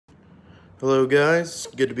Hello guys,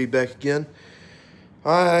 good to be back again.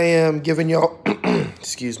 I am giving y'all,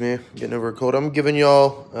 excuse me, getting over a cold. I'm giving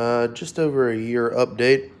y'all just over a year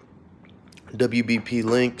update, WBP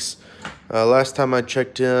LYNX. Last time I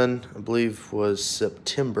checked in, I believe was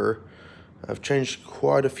September. I've changed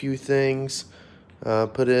quite a few things,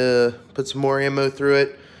 put some more ammo through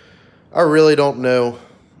it. I really don't know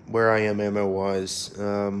where I am ammo wise.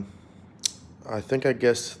 I think I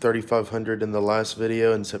guessed 3,500 in the last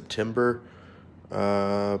video in September.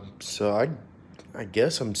 So I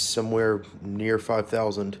guess I'm somewhere near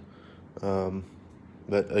 5,000.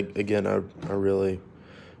 But again, I really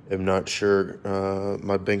am not sure.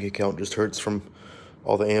 My bank account just hurts from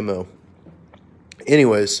all the ammo.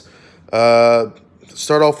 Anyways,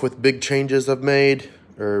 start off with big changes I've made,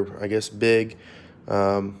 or I guess big.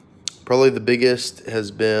 Probably the biggest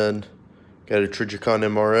has been, got a Trijicon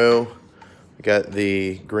MRO. Got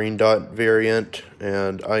the green dot variant,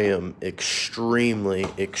 and I am extremely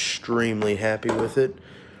happy with it.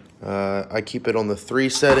 I keep it on the 3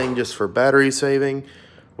 setting just for battery saving,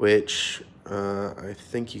 which I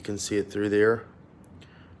think you can see it through there.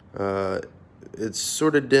 It's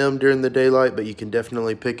sort of dim during the daylight, but you can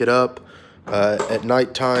definitely pick it up. At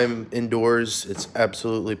nighttime indoors, it's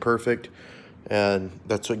absolutely perfect, and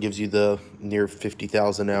that's what gives you the near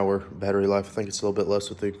 50,000 hour battery life. I think it's a little bit less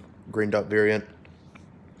with the green dot variant.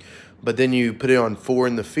 But then you put it on 4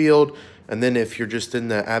 in the field, and then if you're just in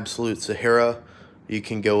the absolute Sahara, you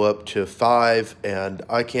can go up to 5, and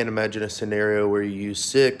I can't imagine a scenario where you use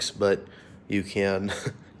 6, but you can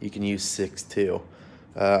you can use 6 too.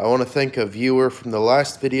 I want to thank a viewer from the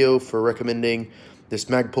last video for recommending this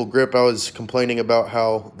Magpul grip. I was complaining about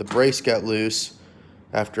how the brace got loose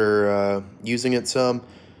after using it some,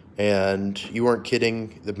 and you weren't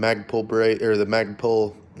kidding. The Magpul brace, or the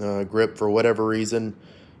Magpul grip, for whatever reason,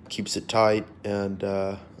 keeps it tight, and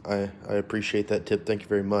I appreciate that tip. Thank you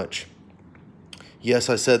very much. Yes,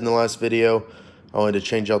 I said in the last video I wanted to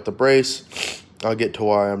change out the brace. I'll get to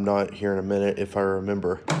why I'm not here in a minute if I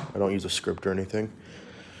remember. I don't use a script or anything.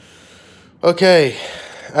 Okay,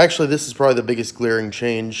 actually this is probably the biggest glaring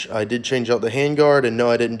change. I did change out the handguard, and no,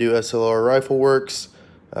 I didn't do SLR Rifle Works.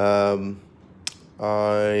 I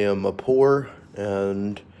am a poor,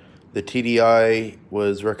 and the TDI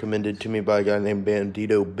was recommended to me by a guy named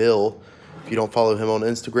Bandito Bill. If you don't follow him on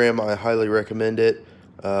Instagram, I highly recommend it.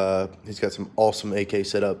 He's got some awesome AK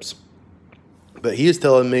setups. But he is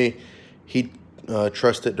telling me he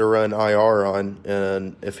trusted to run IR on,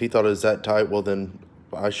 and if he thought it was that tight, well then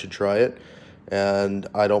I should try it. And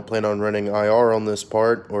I don't plan on running IR on this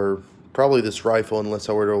part, or probably this rifle, unless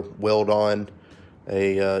I were to weld on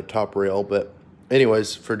a top rail. But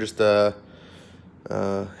anyways, for just a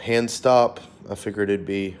hand stop, I figured it'd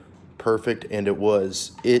be perfect, and it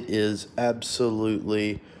was. It is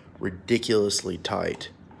absolutely ridiculously tight.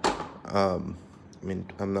 I mean,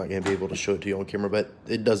 I'm not gonna be able to show it to you on camera, but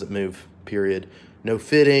it doesn't move, period. No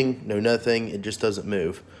fitting, no nothing, it just doesn't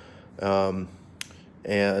move. And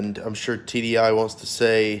I'm sure TDI wants to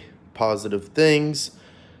say positive things.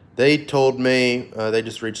 They told me, they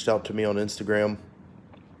just reached out to me on Instagram.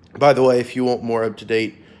 By the way, if you want more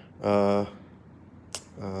up-to-date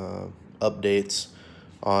updates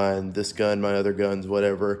on this gun, my other guns,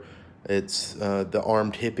 whatever, it's the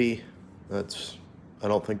Armed Hippie. That's, I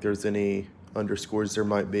don't think there's any underscores, there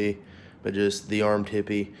might be, but just the Armed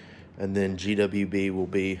Hippie, and then GWB will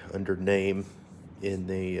be under name in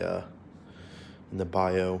the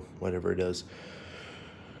bio, whatever it is.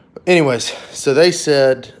 Anyways, so they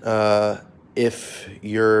said if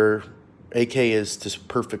your AK is to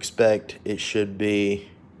perfect spec, it should be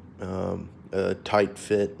a tight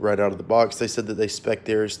fit right out of the box. They said that they spec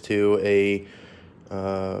theirs to a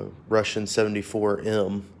Russian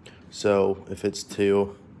 74M, so if it's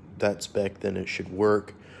to that spec, then it should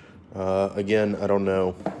work. Again, I don't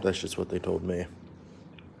know. That's just what they told me.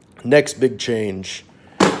 Next big change,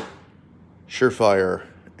 Surefire.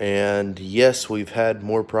 And yes, we've had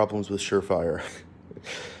more problems with Surefire.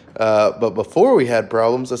 But before we had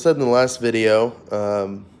problems, I said in the last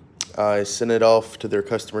video, I sent it off to their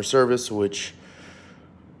customer service, which,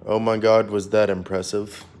 oh my God, was that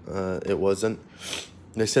impressive. It wasn't.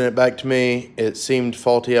 They sent it back to me. It seemed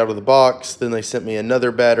faulty out of the box. Then they sent me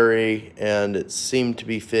another battery, and it seemed to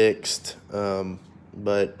be fixed,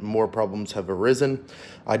 but more problems have arisen.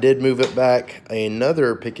 I did move it back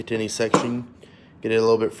another Picatinny section, get it a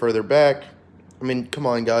little bit further back. I mean, come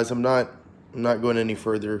on, guys. I'm not going any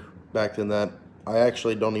further back than that. I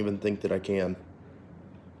actually don't even think that I can.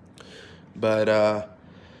 But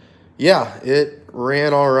yeah, it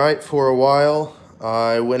ran all right for a while.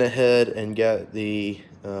 I went ahead and got the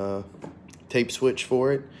tape switch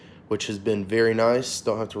for it, which has been very nice.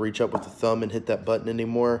 Don't have to reach up with the thumb and hit that button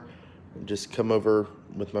anymore. Just come over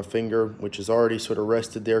with my finger, which is already sort of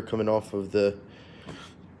rested there, coming off of the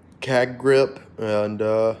CAG grip, and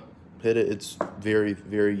hit it. It's very,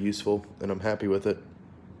 very useful, and I'm happy with it.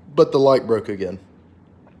 But the light broke again.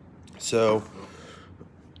 So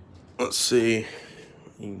let's see.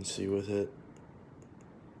 You can see with it.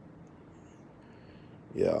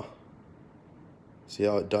 Yeah. See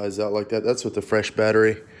how it dies out like that? That's with the fresh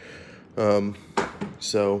battery.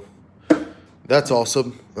 So that's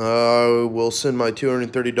awesome. We'll send my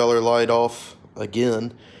 $230 light off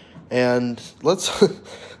again. And let's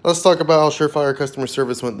talk about how Surefire customer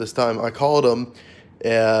service went this time. I called them,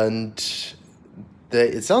 and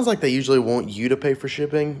it sounds like they usually want you to pay for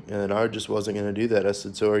shipping, and I just wasn't going to do that. I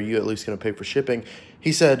said, so are you at least going to pay for shipping?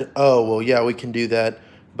 He said, oh, well, yeah, we can do that,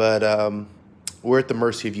 but we're at the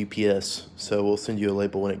mercy of UPS, so we'll send you a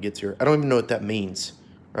label when it gets here. I don't even know what that means,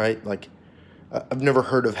 right? Like, I've never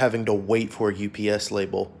heard of having to wait for a UPS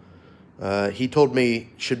label. He told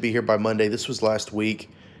me should be here by Monday. This was last week.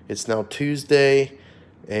 It's now Tuesday,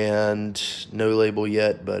 and no label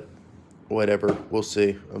yet, but whatever. We'll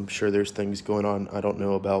see. I'm sure there's things going on I don't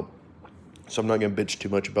know about, so I'm not going to bitch too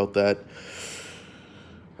much about that.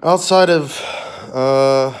 Outside of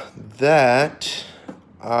that,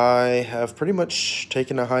 I have pretty much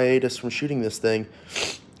taken a hiatus from shooting this thing,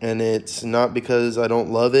 and it's not because I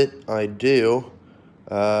don't love it. I do.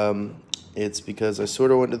 It's because I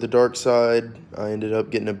sort of went to the dark side. I ended up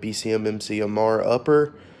getting a BCM MCMR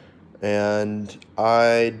upper, and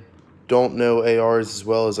I don't know ARs as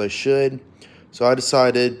well as I should. So I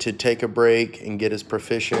decided to take a break and get as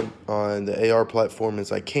proficient on the AR platform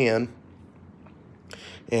as I can.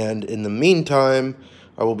 And in the meantime,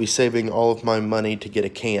 I will be saving all of my money to get a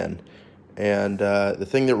can. And the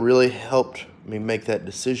thing that really helped me make that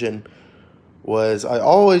decision was I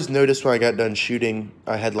always noticed when I got done shooting,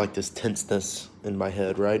 I had like this tenseness in my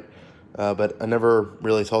head, right? But I never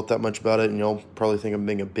really thought that much about it, and you'll probably think I'm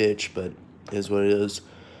being a bitch, but it is what it is.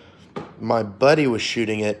 My buddy was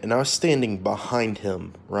shooting it, and I was standing behind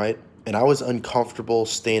him, right? And I was uncomfortable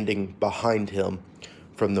standing behind him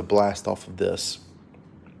from the blast off of this.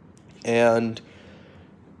 And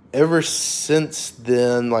ever since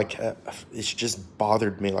then, like, it's just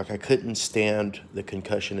bothered me. Like, I couldn't stand the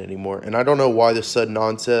concussion anymore. And I don't know why the sudden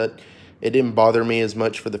onset. It didn't bother me as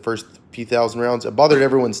much for the first few thousand rounds. It bothered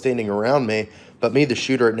everyone standing around me, but me, the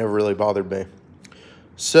shooter, it never really bothered me.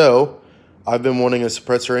 So I've been wanting a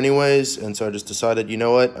suppressor anyways, and so I just decided, you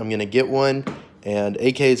know what, I'm going to get one. And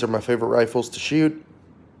AKs are my favorite rifles to shoot,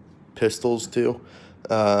 pistols too.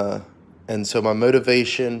 And so my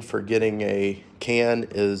motivation for getting a can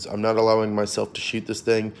is I'm not allowing myself to shoot this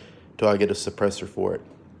thing until I get a suppressor for it.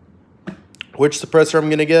 Which suppressor I'm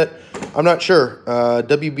going to get, I'm not sure.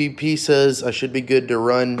 WBP says I should be good to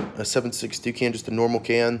run a 7.62 can, just a normal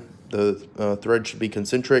can. The thread should be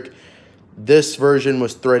concentric. This version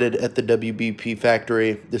was threaded at the WBP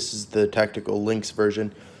factory. This is the Tactical LYNX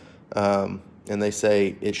version. And they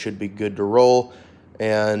say it should be good to roll.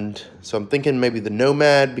 And so I'm thinking maybe the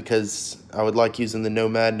Nomad, because I would like using the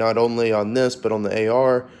Nomad not only on this, but on the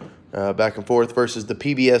AR, back and forth, versus the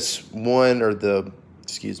PBS-1, or the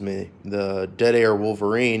Dead Air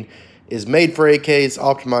Wolverine is made for AKs,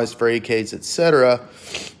 optimized for AKs, etc.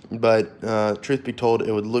 But truth be told,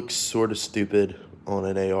 it would look sort of stupid on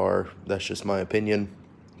an AR. That's just my opinion.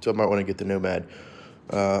 So I might want to get the Nomad.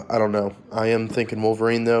 I don't know. I am thinking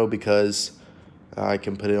Wolverine though, because I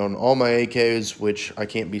can put it on all my AKs, which I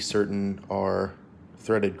can't be certain are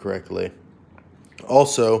threaded correctly.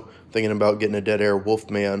 Also, thinking about getting a Dead Air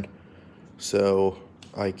Wolfman so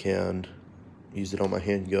I can use it on my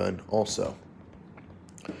handgun also.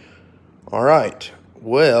 All right.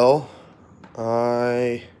 Well,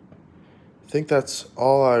 I think that's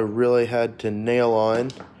all I really had to nail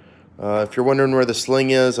on. If you're wondering where the sling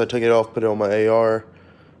is, I took it off, put it on my AR.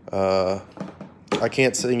 I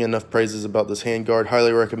can't sing enough praises about this handguard.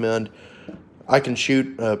 Highly recommend. I can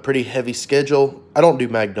shoot a pretty heavy schedule. I don't do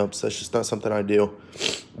mag dumps. That's just not something I do.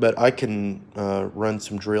 But I can run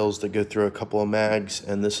some drills that go through a couple of mags,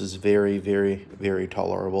 and this is very, very, very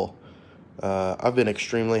tolerable. I've been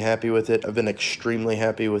extremely happy with it. I've been extremely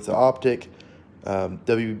happy with the optic.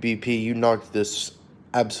 WBP, you knocked this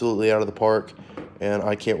absolutely out of the park, and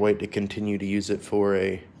I can't wait to continue to use it for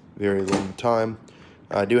a very long time.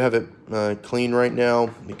 I do have it clean right now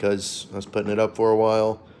because I was putting it up for a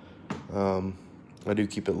while. I do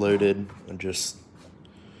keep it loaded and just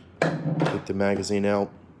take the magazine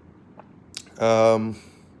out.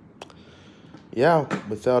 Yeah,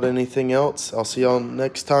 without anything else, I'll see y'all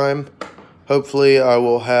next time. Hopefully I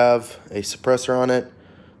will have a suppressor on it.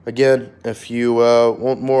 Again, if you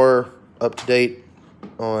want more up-to-date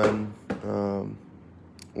on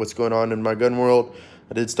what's going on in my gun world,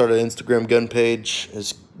 I did start an Instagram gun page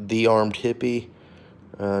as The Armed Hippie,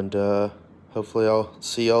 and hopefully I'll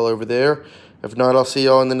see y'all over there. If not, I'll see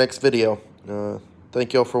y'all in the next video.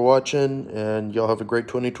 Thank y'all for watching, and y'all have a great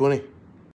 2020.